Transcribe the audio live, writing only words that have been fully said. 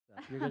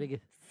You're gonna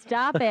get.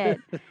 Stop it.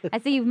 I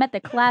see you've met the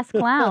class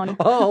clown.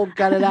 Oh,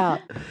 cut it out.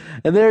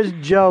 And there's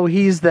Joe.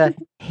 He's the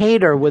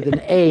hater with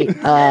an 8.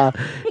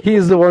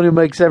 He's the one who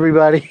makes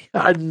everybody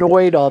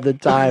annoyed all the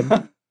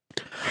time.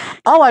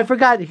 Oh, I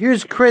forgot.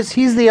 Here's Chris.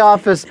 He's the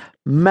office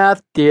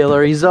meth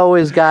dealer. He's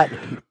always got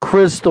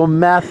crystal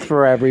meth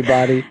for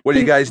everybody. What do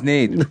you guys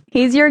need?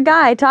 He's your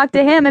guy. Talk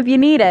to him if you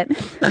need it.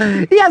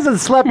 He hasn't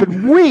slept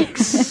in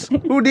weeks.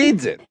 Who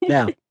needs it?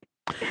 Yeah.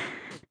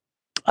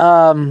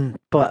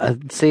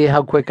 But see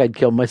how quick I'd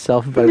kill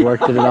myself if I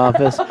worked in an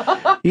office.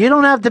 You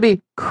don't have to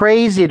be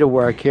crazy to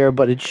work here,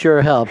 but it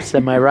sure helps.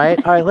 Am I right?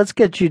 All right, let's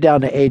get you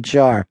down to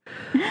HR.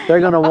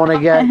 They're going to want to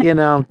get,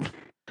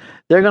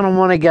 they're going to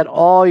want to get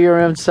all your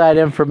inside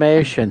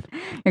information.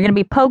 You're going to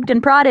be poked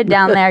and prodded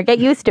down there. Get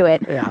used to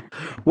it. Yeah.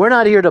 We're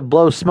not here to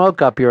blow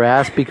smoke up your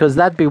ass because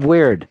that'd be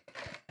weird.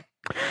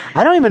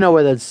 I don't even know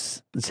where that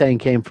saying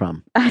came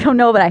from. I don't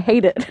know, but I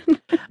hate it.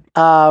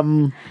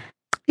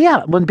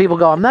 Yeah, when people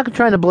go, I'm not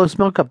trying to blow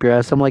smoke up your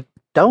ass, I'm like,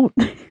 don't.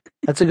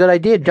 That's a good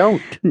idea.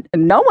 Don't.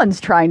 No one's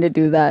trying to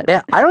do that.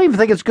 Yeah, I don't even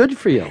think it's good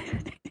for you.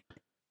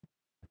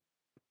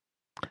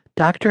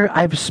 Doctor,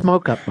 I have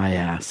smoke up my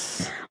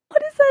ass.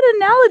 What is that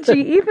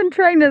analogy even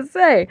trying to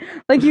say?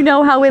 Like, you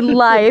know how in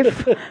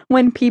life,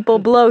 when people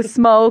blow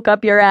smoke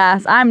up your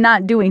ass, I'm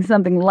not doing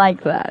something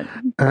like that.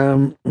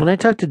 When I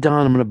talk to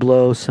Don, I'm going to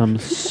blow some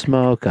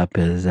smoke up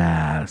his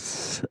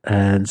ass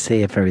and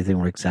see if everything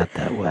works out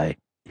that way.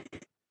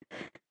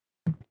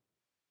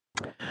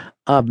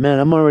 Man,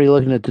 I'm already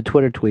looking at the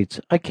Twitter tweets.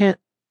 I can't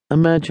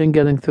imagine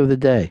getting through the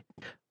day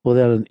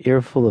without an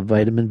earful of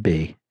vitamin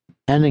B.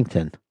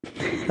 Bennington.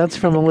 That's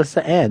from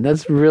Alyssa Ann.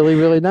 That's really,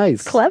 really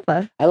nice.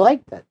 Clever. I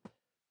like that.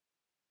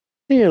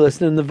 And you're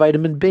listening to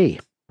Vitamin B.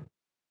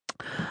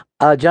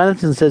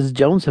 Jonathan says,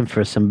 Jonesing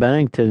for some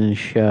Bennington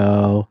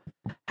show.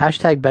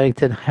 Hashtag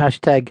Bennington.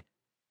 Hashtag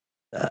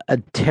a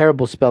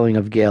terrible spelling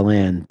of Gail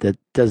Ann that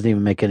doesn't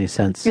even make any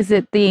sense. Is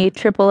it the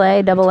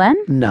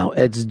AAA? No,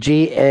 it's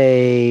GAYALANN.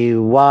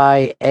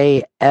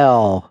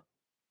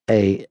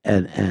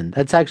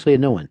 That's actually a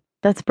new one.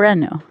 That's brand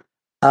new.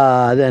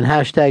 Then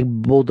hashtag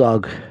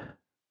Bulldog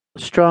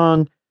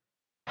Strong.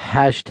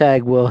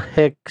 Hashtag Will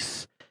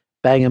Hicks.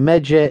 Bang a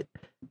Midget.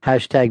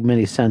 Hashtag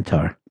Mini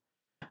Centaur.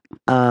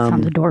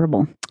 Sounds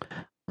adorable.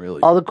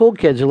 Really? All the cool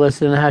kids are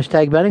listening to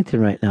hashtag Bennington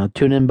right now.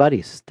 Tune in,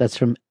 buddies. That's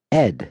from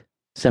Ed.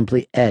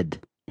 Simply Ed.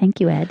 Thank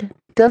you, Ed.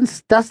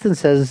 Dustin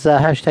says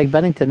hashtag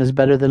Bennington is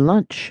better than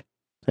lunch.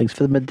 Thanks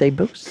for the midday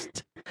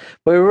boost.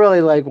 We're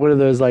really like one of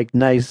those like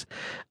nice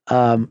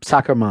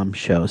soccer mom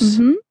shows.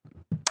 Mm-hmm.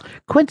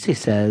 Quincy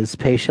says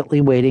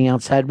patiently waiting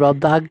outside Raw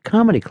Dog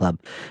Comedy Club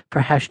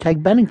for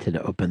hashtag Bennington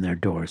to open their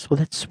doors. Well,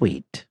 that's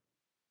sweet.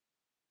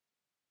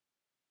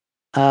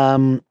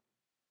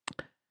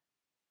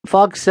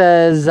 Fox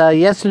says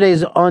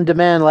yesterday's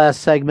on-demand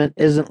last segment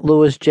isn't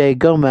Louis J.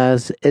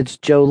 Gomez, it's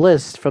Joe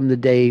List from the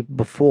day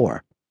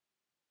before.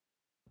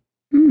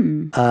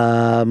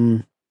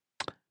 Somebody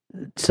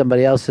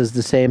else says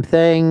the same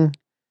thing,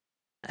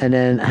 and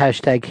then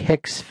hashtag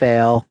Hicks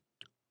fail.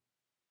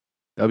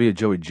 That'll be a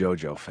Joey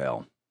Jojo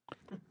fail.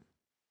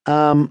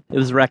 It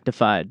was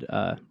rectified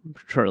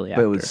shortly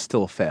after. But it was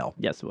still a fail.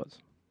 Yes, it was.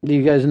 Do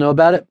you guys know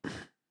about it?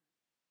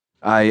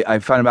 I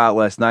found out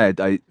last night.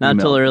 Not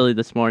until early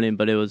this morning,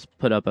 but it was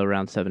put up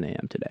around 7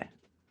 a.m. today.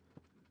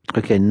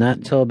 Okay, not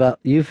until about...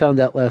 You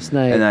found out last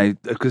night.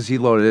 And because he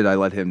loaded it, I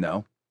let him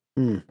know.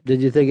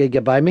 Did you think it'd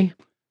get by me?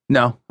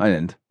 No, I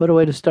didn't. What a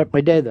way to start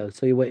my day, though.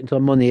 So you wait until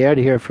I'm on the air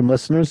to hear from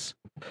listeners.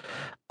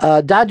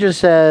 Dodger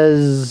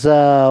says,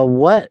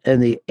 what in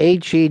the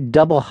HE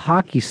double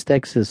hockey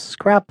sticks is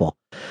Scrapple?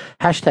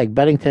 Hashtag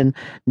Bennington.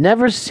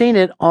 Never seen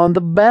it on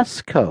the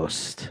best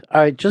coast.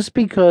 All right, just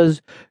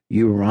because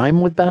you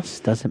rhyme with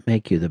best doesn't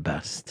make you the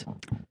best.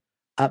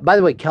 By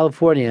the way,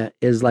 California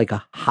is like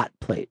a hot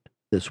plate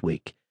this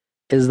week.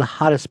 It is the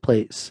hottest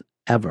place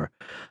ever.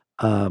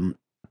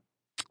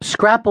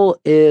 Scrapple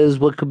is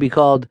what could be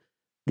called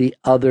the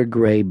other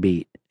gray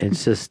beet.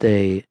 It's just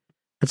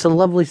it's a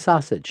lovely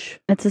sausage.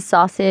 It's a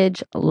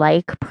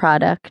sausage-like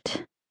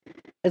product.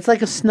 It's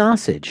like a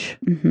sausage.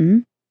 Mm-hmm.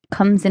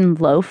 Comes in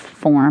loaf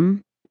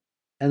form.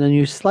 And then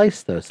you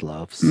slice those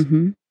loaves.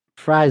 Mm-hmm.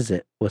 Fries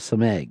it with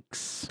some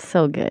eggs.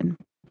 So good.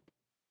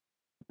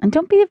 And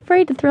don't be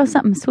afraid to throw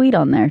something sweet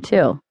on there,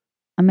 too.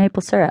 A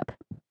maple syrup.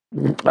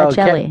 A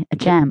jelly. A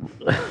jam.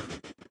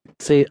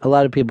 See, a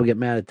lot of people get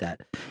mad at that.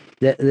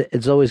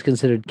 It's always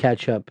considered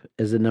ketchup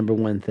as the number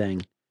one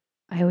thing.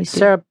 I always do.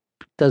 Syrup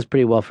does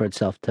pretty well for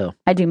itself, too.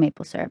 I do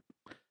maple syrup.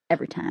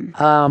 Every time.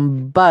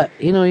 But,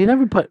 you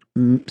never put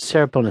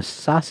syrup on a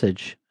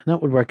sausage. That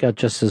would work out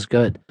just as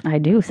good. I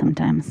do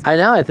sometimes.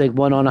 I think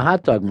one on a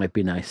hot dog might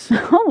be nice.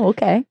 Oh,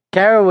 okay.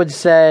 Kara would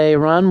say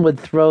Ron would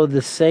throw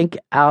the sink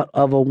out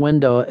of a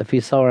window if he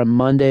saw our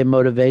Monday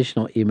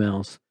motivational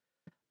emails.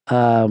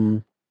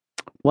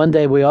 One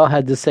day we all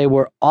had to say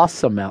we're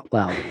awesome out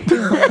loud.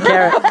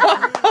 Kara,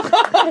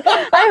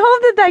 I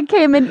hope that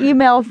came in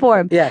email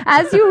form. Yeah.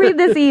 As you read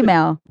this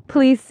email,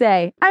 please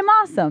say, I'm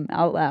awesome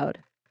out loud.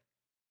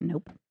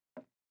 Nope.